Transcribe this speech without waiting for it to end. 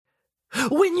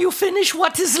When you finish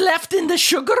what is left in the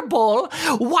sugar bowl,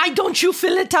 why don't you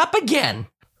fill it up again?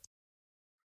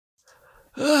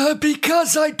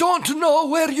 Because I don't know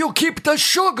where you keep the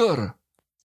sugar.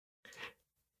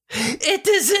 It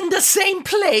is in the same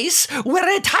place where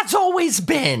it has always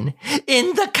been,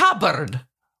 in the cupboard.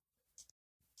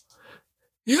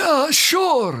 Yeah,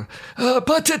 sure,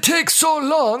 but it takes so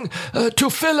long to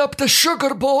fill up the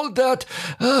sugar bowl that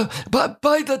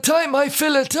by the time I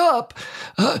fill it up,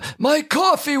 my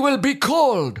coffee will be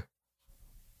cold.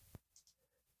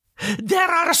 There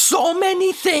are so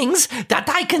many things that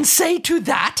I can say to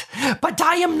that, but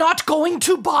I am not going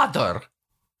to bother.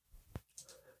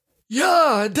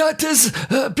 Yeah, that is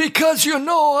because you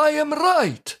know I am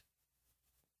right.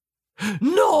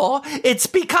 No, it's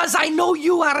because I know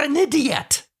you are an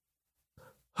idiot.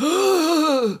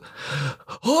 Okay,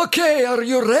 are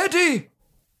you ready?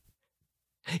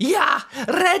 Yeah,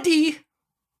 ready.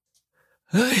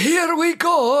 Here we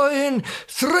go in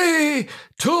 3,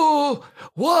 2,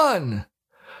 1.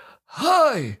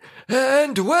 Hi,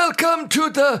 and welcome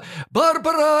to the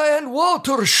Barbara and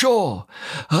Walter Show.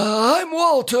 I'm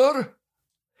Walter.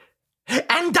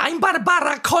 And I'm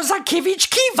Barbara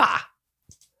Kozakiewicz-Kiwa.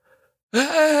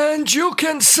 And you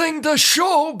can sing the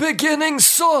show beginning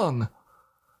song.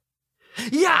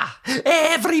 Yeah,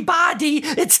 everybody,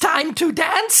 it's time to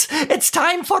dance. It's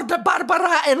time for the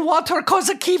Barbara and Walter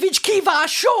Kozakiewicz-Kiwa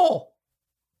show.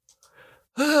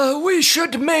 We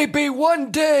should maybe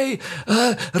one day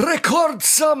record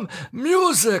some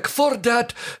music for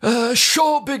that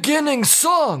show beginning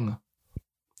song.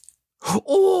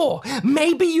 Oh,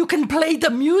 maybe you can play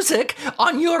the music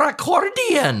on your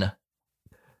accordion.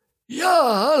 Yeah,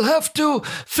 I'll have to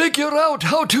figure out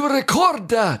how to record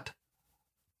that.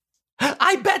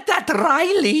 I bet that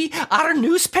Riley, our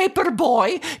newspaper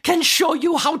boy, can show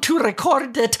you how to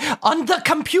record it on the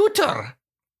computer.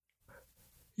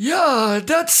 Yeah,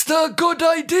 that's the good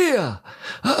idea.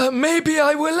 Maybe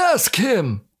I will ask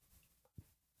him.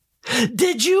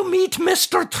 Did you meet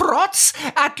Mr. Trotz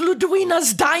at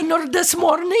Ludwina's diner this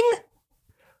morning?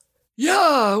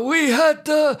 Yeah, we had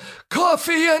the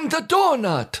coffee and the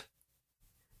donut.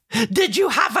 Did you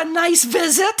have a nice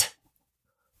visit?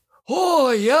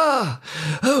 Oh, yeah.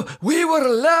 We were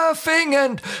laughing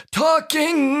and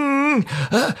talking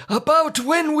about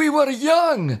when we were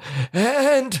young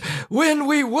and when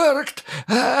we worked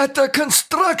at the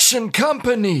construction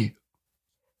company.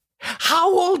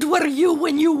 How old were you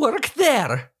when you worked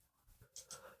there?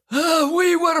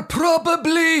 We were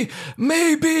probably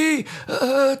maybe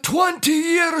 20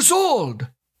 years old.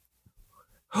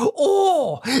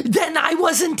 Oh, then I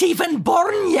wasn't even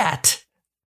born yet.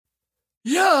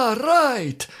 Yeah,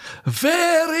 right.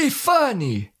 Very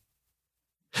funny.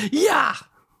 Yeah.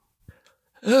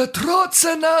 Trotz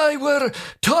and I were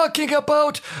talking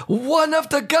about one of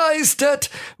the guys that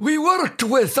we worked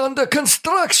with on the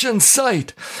construction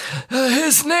site.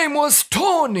 His name was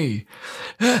Tony.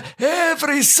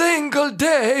 Every single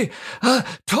day,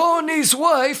 Tony's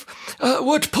wife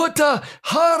would put a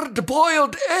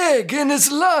hard-boiled egg in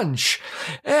his lunch.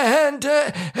 And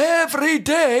every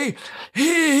day,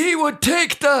 he would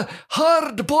take the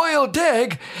hard-boiled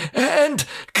egg and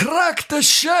crack the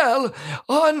shell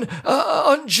on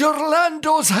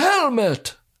Gerlando's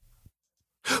helmet.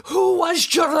 Who was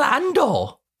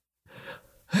Gerlando?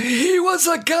 He was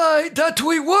a guy that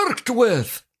we worked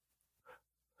with.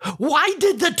 Why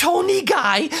did the Tony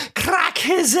guy crack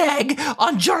his egg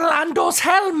on Gerlando's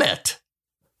helmet?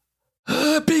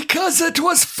 Because it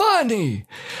was funny.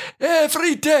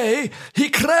 Every day he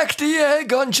cracked the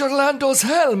egg on Gerlando's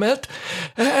helmet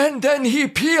and then he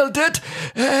peeled it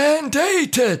and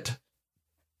ate it.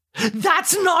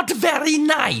 That's not very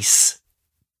nice.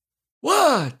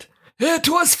 What? It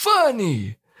was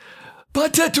funny.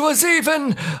 But it was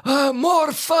even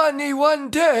more funny one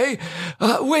day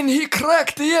when he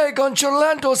cracked the egg on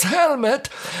Gerlando's helmet,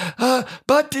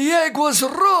 but the egg was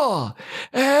raw,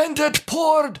 and it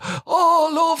poured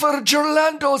all over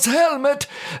Gerlando's helmet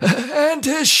and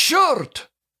his shirt.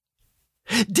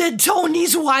 Did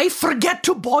Tony's wife forget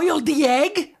to boil the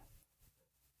egg?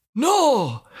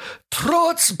 No.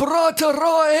 Trotz brought a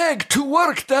raw egg to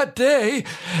work that day,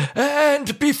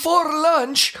 and before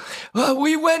lunch,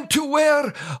 we went to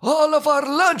where all of our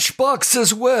lunch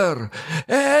boxes were,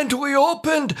 and we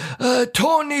opened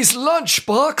Tony's lunch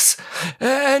box,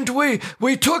 and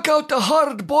we took out the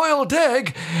hard-boiled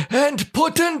egg and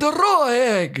put in the raw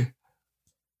egg.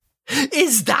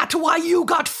 Is that why you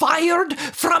got fired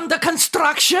from the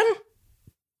construction?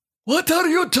 What are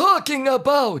you talking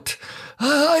about?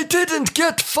 I didn't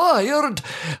get fired.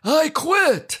 I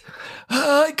quit.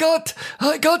 I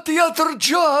got the other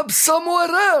job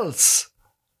somewhere else.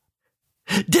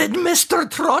 Did Mr.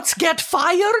 Trotz get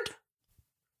fired?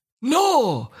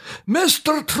 No,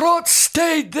 Mr. Trotz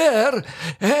stayed there,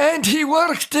 and he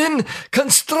worked in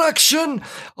construction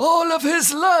all of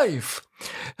his life.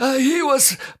 He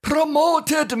was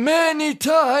promoted many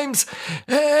times,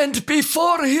 and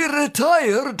before he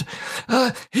retired,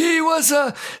 he was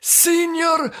a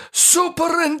senior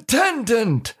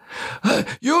superintendent.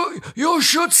 You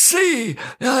should see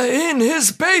in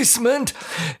his basement,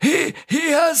 he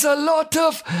has a lot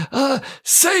of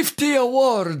safety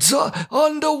awards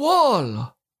on the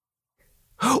wall.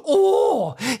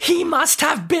 Oh, he must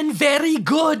have been very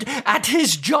good at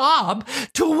his job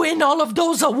to win all of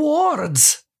those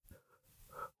awards.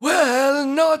 Well,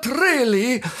 not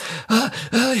really.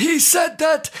 He said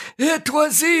that it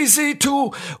was easy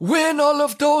to win all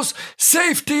of those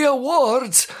safety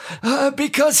awards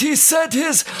because he said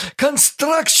his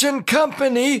construction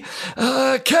company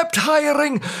kept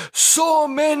hiring so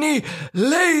many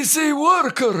lazy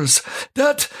workers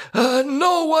that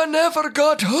no one ever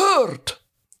got hurt.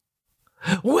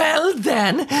 Well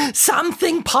then,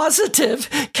 something positive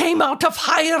came out of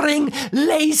hiring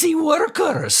lazy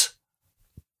workers.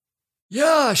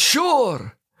 Yeah,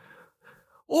 sure.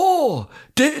 Oh,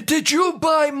 did you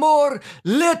buy more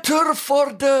litter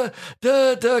for the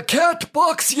cat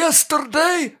box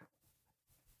yesterday?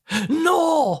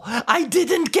 No, I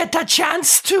didn't get a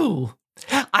chance to.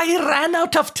 I ran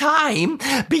out of time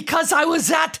because I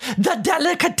was at the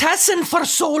delicatessen for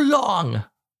so long.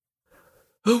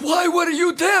 Why were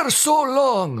you there so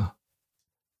long?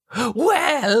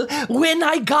 Well, when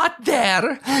I got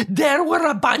there were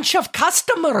a bunch of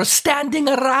customers standing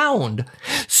around.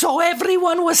 So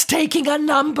everyone was taking a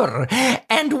number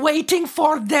and waiting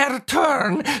for their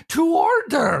turn to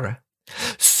order.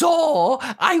 So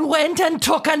I went and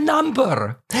took a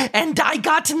number, and I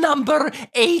got number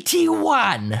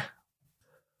 81.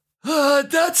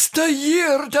 That's the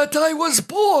year that I was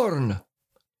born.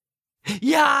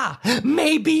 Yeah,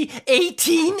 maybe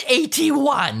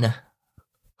 1881.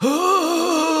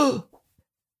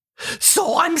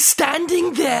 So I'm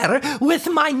standing there with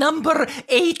my number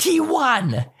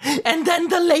 81, and then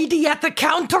the lady at the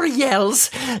counter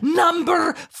yells,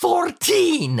 number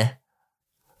 14.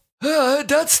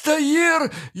 That's the year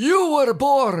you were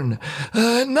born,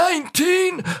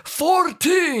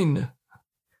 1914.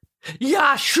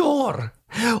 Yeah, sure.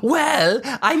 Well,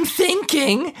 I'm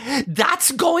thinking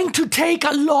that's going to take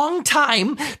a long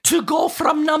time to go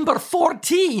from number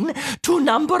 14 to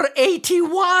number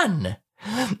 81.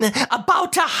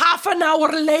 About a half an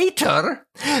hour later,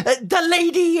 the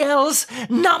lady yells,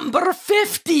 number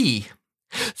 50.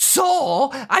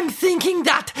 So I'm thinking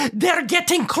that they're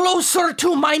getting closer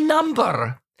to my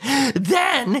number.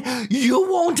 Then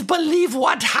you won't believe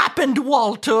what happened,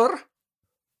 Walter.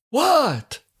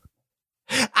 What?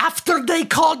 After they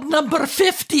called number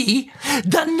 50,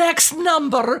 the next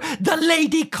number the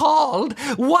lady called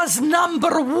was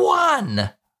number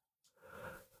 1.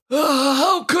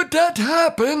 How could that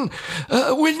happen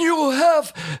when you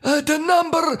have the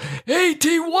number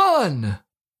 81?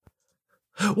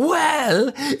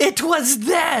 Well, it was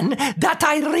then that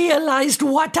I realized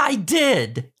what I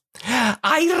did.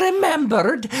 I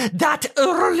remembered that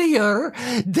earlier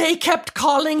they kept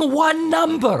calling one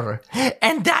number,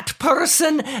 and that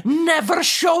person never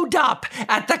showed up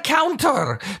at the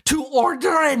counter to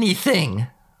order anything.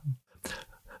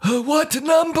 What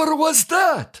number was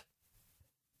that?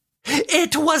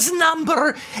 It was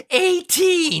number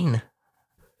 18.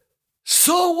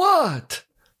 So what?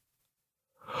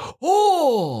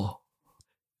 Oh!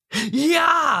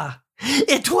 Yeah!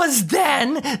 It was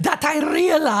then that I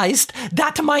realized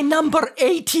that my number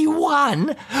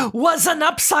 81 was an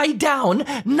upside-down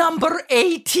number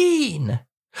 18.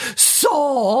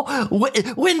 So,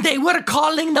 when they were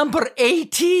calling number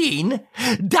 18,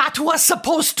 that was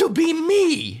supposed to be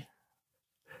me.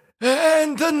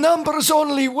 And the numbers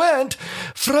only went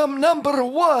from number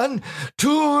 1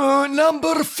 to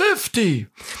number 50.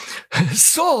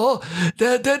 So,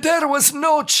 there was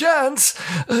no chance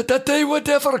that they would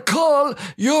ever call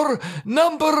your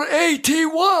number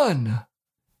 81.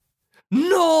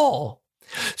 No.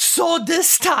 So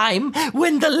this time,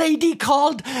 when the lady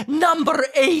called number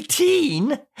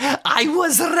 18, I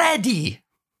was ready.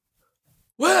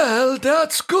 Well,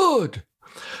 that's good.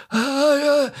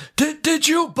 Did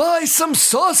you buy some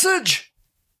sausage?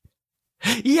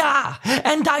 Yeah,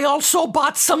 and I also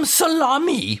bought some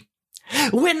salami.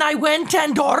 When I went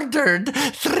and ordered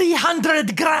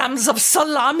 300 grams of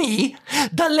salami,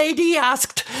 the lady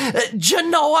asked,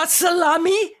 Genoa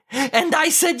salami? And I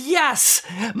said, yes,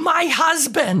 my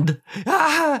husband.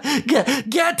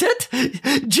 Get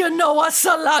it? Genoa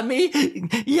Salami?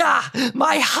 Yeah,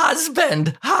 my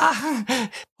husband.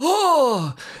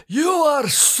 Oh, you are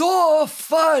so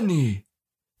funny.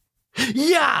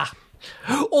 Yeah.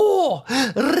 Oh,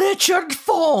 Richard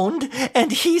phoned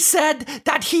and he said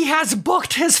that he has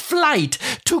booked his flight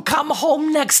to come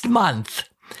home next month.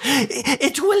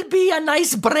 It will be a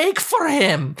nice break for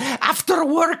him after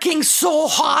working so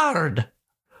hard.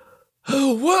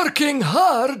 Working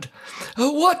hard?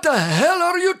 What the hell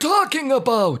are you talking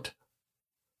about?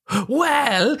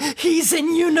 Well, he's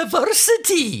in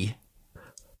university.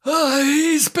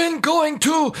 He's been going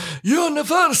to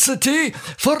university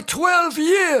for 12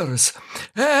 years,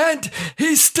 and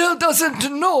he still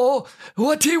doesn't know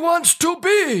what he wants to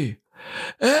be.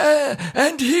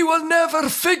 And he will never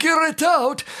figure it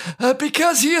out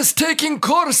because he is taking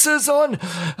courses on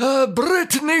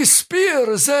Britney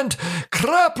Spears and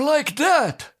crap like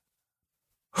that.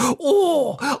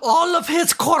 Oh, all of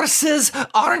his courses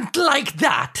aren't like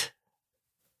that.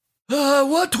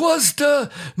 What was the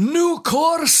new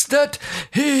course that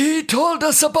he told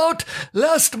us about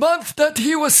last month that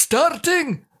he was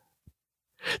starting?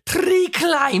 Tree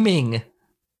climbing.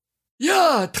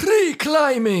 Yeah, tree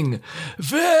climbing.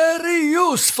 Very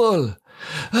useful.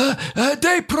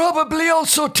 They probably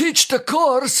also teach the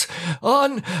course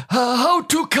on how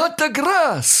to cut the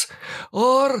grass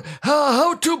or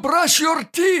how to brush your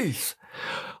teeth.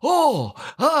 Oh,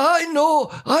 I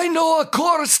know a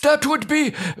course that would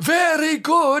be very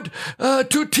good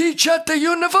to teach at the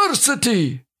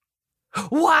university.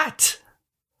 What?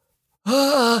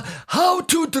 How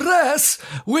to dress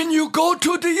when you go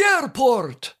to the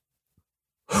airport.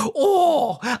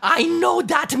 Oh, I know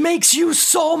that makes you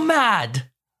so mad.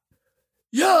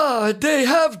 Yeah, they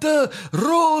have the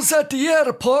rules at the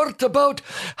airport about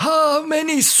how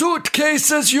many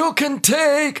suitcases you can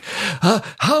take,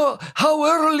 how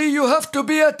early you have to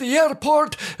be at the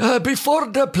airport before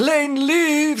the plane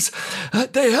leaves.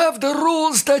 They have the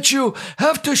rules that you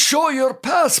have to show your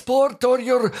passport or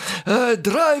your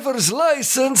driver's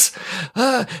license,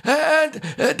 and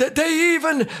they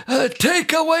even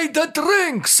take away the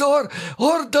drinks or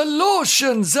the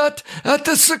lotions at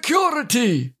the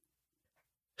security.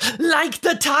 Like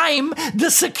the time the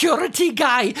security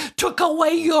guy took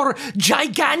away your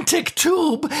gigantic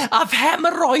tube of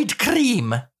hemorrhoid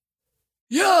cream.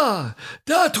 Yeah,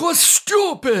 that was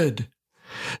stupid.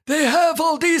 They have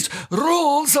all these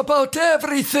rules about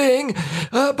everything,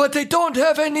 but they don't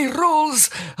have any rules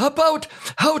about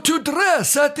how to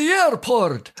dress at the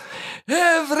airport.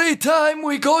 Every time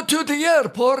we go to the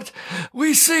airport,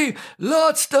 we see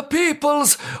lots of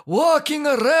peoples walking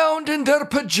around in their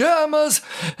pajamas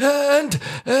and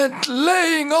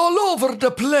laying all over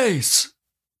the place.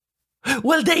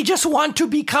 Well, they just want to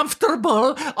be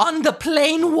comfortable on the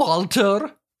plane,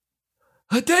 Walter.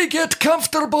 They get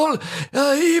comfortable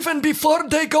even before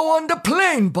they go on the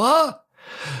plane, bah.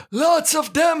 Lots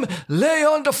of them lay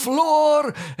on the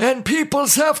floor and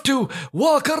peoples have to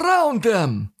walk around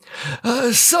them.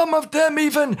 Some of them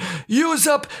even use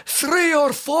up 3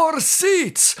 or 4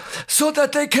 seats so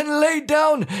that they can lay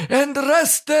down and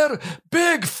rest their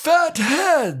big fat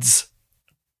heads.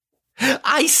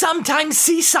 I sometimes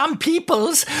see some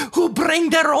peoples who bring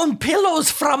their own pillows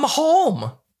from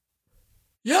home.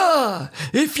 Yeah,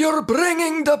 if you're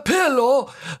bringing the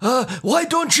pillow, why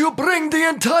don't you bring the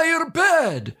entire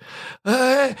bed?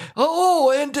 And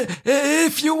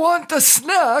if you want the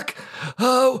snack,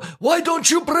 why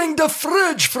don't you bring the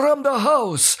fridge from the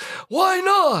house? Why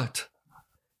not?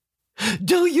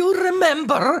 Do you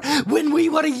remember when we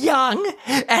were young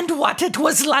and what it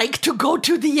was like to go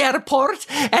to the airport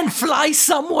and fly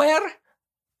somewhere?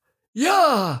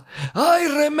 Yeah, I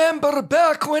remember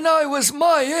back when I was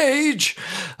my age,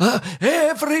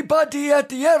 everybody at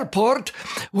the airport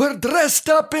were dressed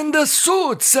up in the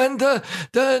suits and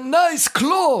the nice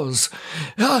clothes.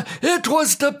 It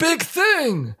was the big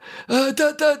thing,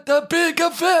 the big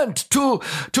event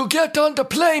to get on the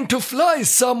plane to fly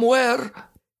somewhere.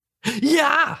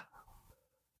 Yeah.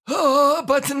 Oh,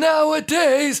 but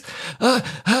nowadays,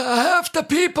 half the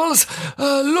peoples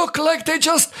look like they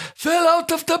just fell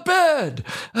out of the bed,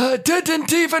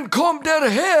 didn't even comb their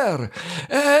hair,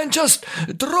 and just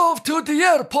drove to the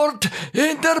airport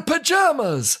in their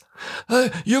pajamas.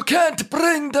 You can't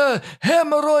bring the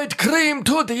hemorrhoid cream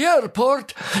to the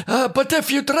airport, but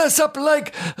if you dress up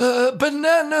like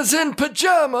bananas in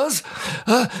pajamas,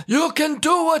 you can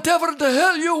do whatever the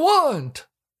hell you want.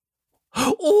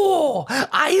 Oh,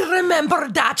 I remember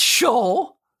that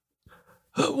show.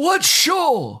 What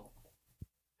show?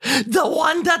 The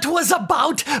one that was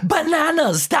about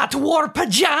bananas that wore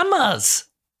pajamas.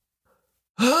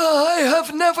 I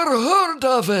have never heard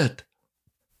of it.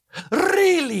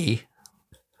 Really?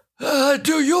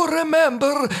 Do you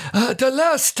remember the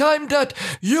last time that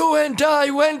you and I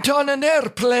went on an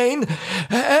airplane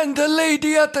and the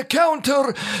lady at the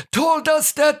counter told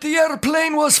us that the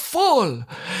airplane was full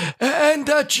and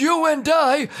that you and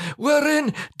I were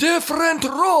in different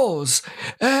rows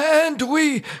and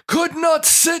we could not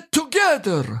sit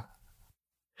together?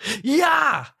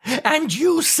 Yeah, and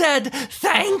you said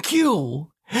thank you.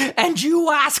 And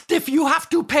you asked if you have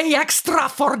to pay extra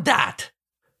for that.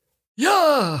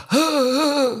 Yeah.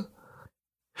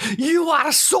 You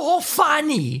are so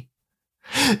funny.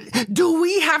 Do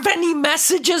we have any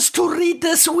messages to read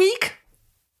this week?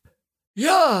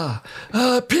 Yeah,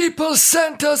 people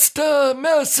sent us the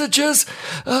messages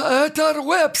at our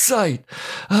website,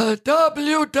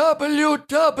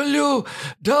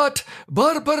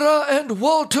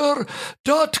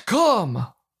 www.barbaraandwalter.com.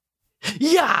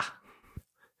 Yeah.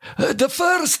 The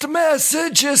first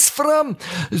message is from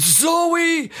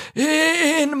Zoe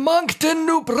in Moncton,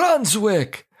 New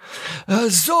Brunswick.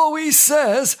 Zoe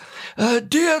says,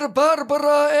 Dear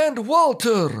Barbara and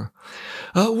Walter,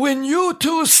 when you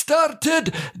two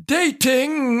started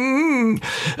dating,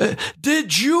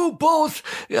 did you both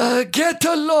get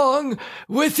along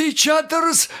with each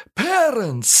other's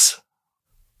parents?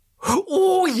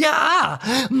 Oh, yeah.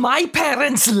 My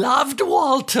parents loved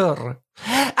Walter.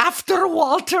 After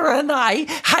Walter and I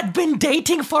had been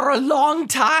dating for a long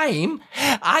time,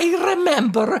 I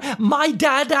remember my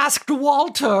dad asked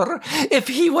Walter if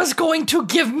he was going to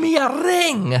give me a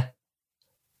ring.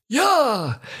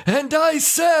 Yeah, and I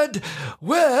said,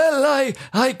 well,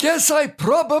 I guess I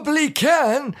probably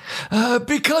can,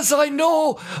 because I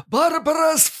know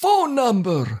Barbara's phone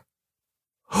number.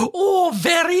 Oh,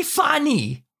 very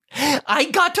funny. I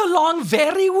got along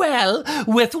very well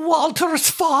with Walter's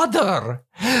father,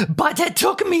 but it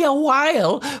took me a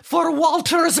while for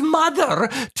Walter's mother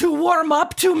to warm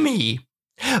up to me.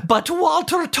 But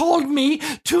Walter told me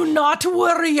to not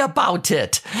worry about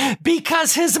it,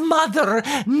 because his mother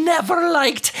never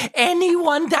liked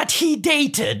anyone that he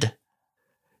dated.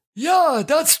 Yeah,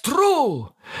 that's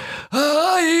true.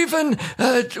 I even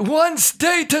once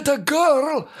dated a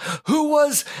girl who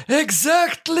was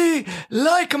exactly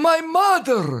like my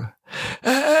mother,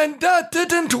 and that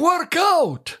didn't work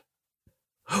out.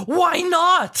 Why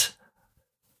not?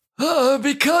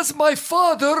 Because my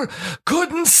father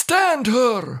couldn't stand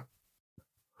her.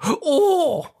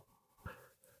 Oh!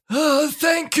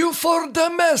 Thank you for the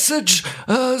message,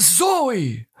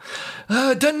 Zoe.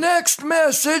 The next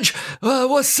message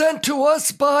was sent to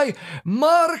us by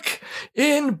Mark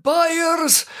in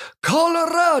Byers,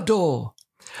 Colorado.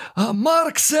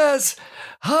 Mark says,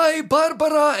 Hi,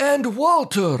 Barbara and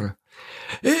Walter.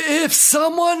 If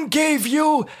someone gave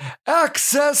you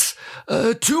access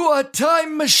to a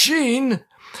time machine,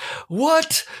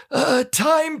 what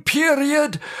time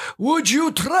period would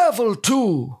you travel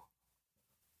to?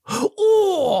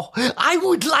 Oh, I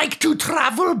would like to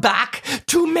travel back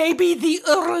to maybe the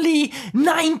early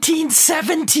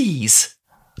 1970s.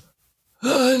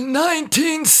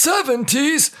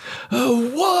 1970s?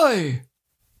 Why?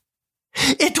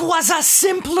 It was a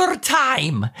simpler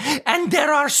time, and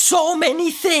there are so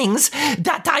many things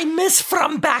that I miss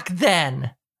from back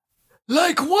then.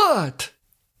 Like what?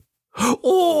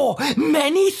 Oh,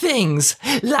 many things,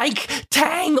 like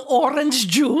Tang orange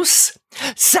juice,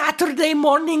 Saturday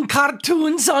morning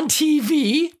cartoons on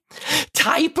TV,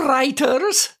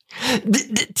 typewriters,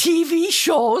 TV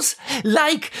shows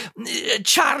like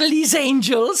Charlie's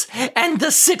Angels and the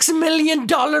 $6 Million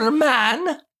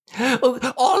Man.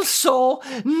 Also,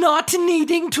 not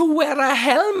needing to wear a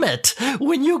helmet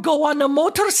when you go on a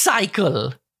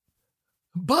motorcycle.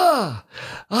 Bah!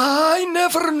 I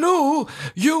never knew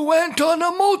you went on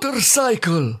a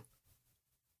motorcycle.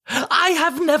 I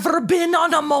have never been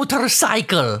on a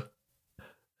motorcycle.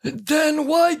 Then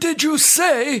why did you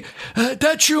say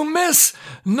that you miss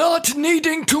not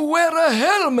needing to wear a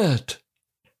helmet?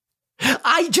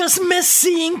 I just miss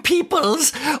seeing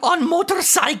peoples on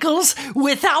motorcycles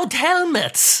without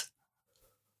helmets.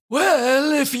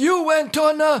 Well, if you went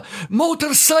on a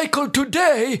motorcycle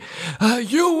today,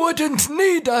 you wouldn't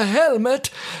need a helmet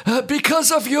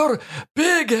because of your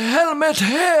big helmet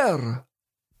hair.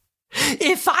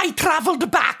 If I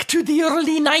traveled back to the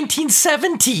early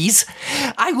 1970s,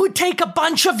 I would take a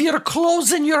bunch of your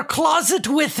clothes in your closet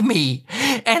with me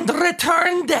and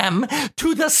return them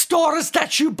to the stores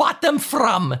that you bought them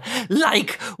from,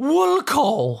 like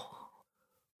Woolco.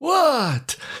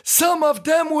 What? Some of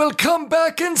them will come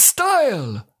back in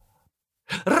style.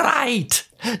 Right,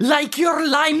 like your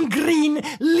lime green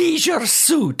leisure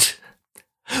suit.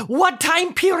 What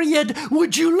time period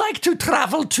would you like to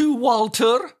travel to,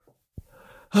 Walter?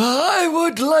 I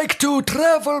would like to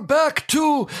travel back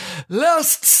to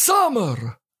last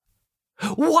summer.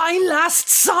 Why last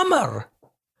summer?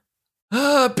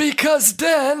 Because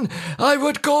then I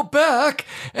would go back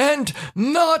and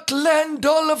not lend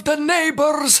all of the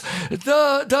neighbors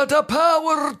the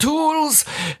power tools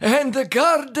and the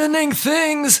gardening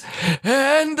things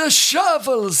and the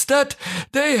shovels that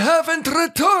they haven't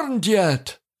returned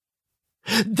yet.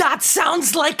 That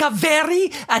sounds like a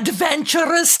very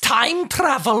adventurous time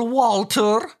travel,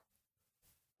 Walter.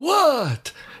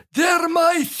 What? They're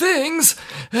my things,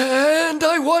 and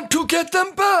I want to get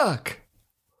them back.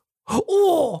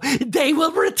 Oh, they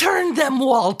will return them,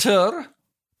 Walter.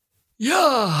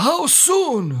 Yeah, how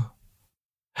soon?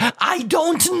 I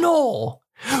don't know.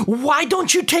 Why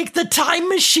don't you take the time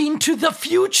machine to the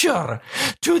future,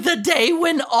 to the day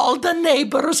when all the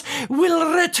neighbors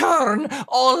will return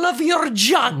all of your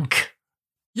junk?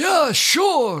 Yeah,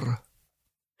 sure.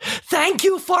 Thank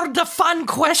you for the fun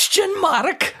question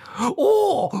mark.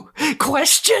 Oh,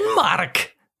 question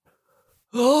mark.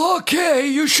 Okay,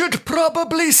 you should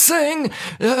probably sing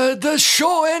the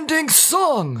show-ending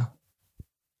song.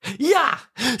 Yeah,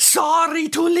 sorry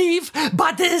to leave,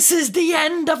 but this is the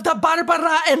end of the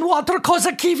Barbara and Walter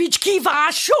Kozakiewicz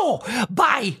Kiva show.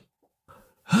 Bye.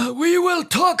 We will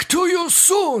talk to you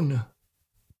soon.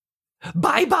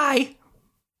 Bye-bye.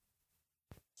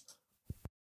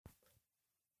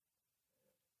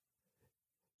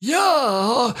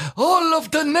 Yeah, all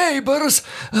of the neighbors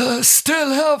still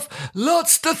have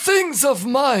lots of things of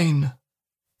mine.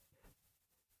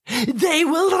 They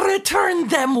will return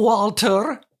them,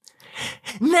 Walter.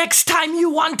 Next time you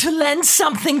want to lend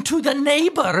something to the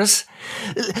neighbors,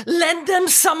 lend them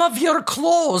some of your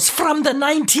clothes from the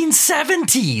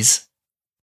 1970s.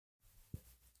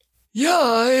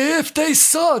 Yeah, if they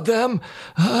saw them,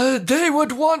 they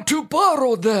would want to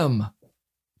borrow them.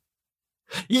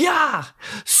 Yeah,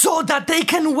 so that they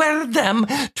can wear them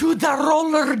to the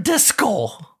roller disco.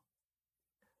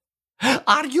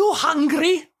 Are you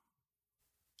hungry?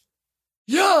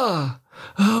 Yeah,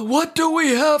 what do we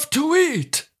have to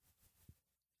eat?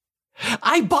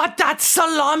 I bought that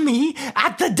salami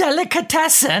at the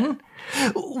delicatessen.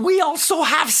 We also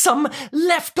have some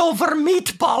leftover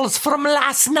meatballs from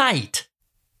last night.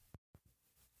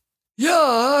 Yeah,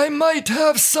 I might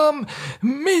have some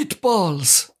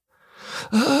meatballs.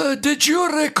 Did you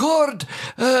record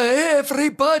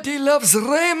Everybody Loves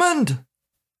Raymond?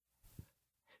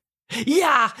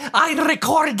 Yeah, I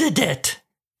recorded it.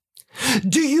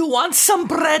 Do you want some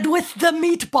bread with the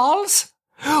meatballs?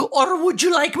 Or would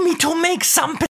you like me to make some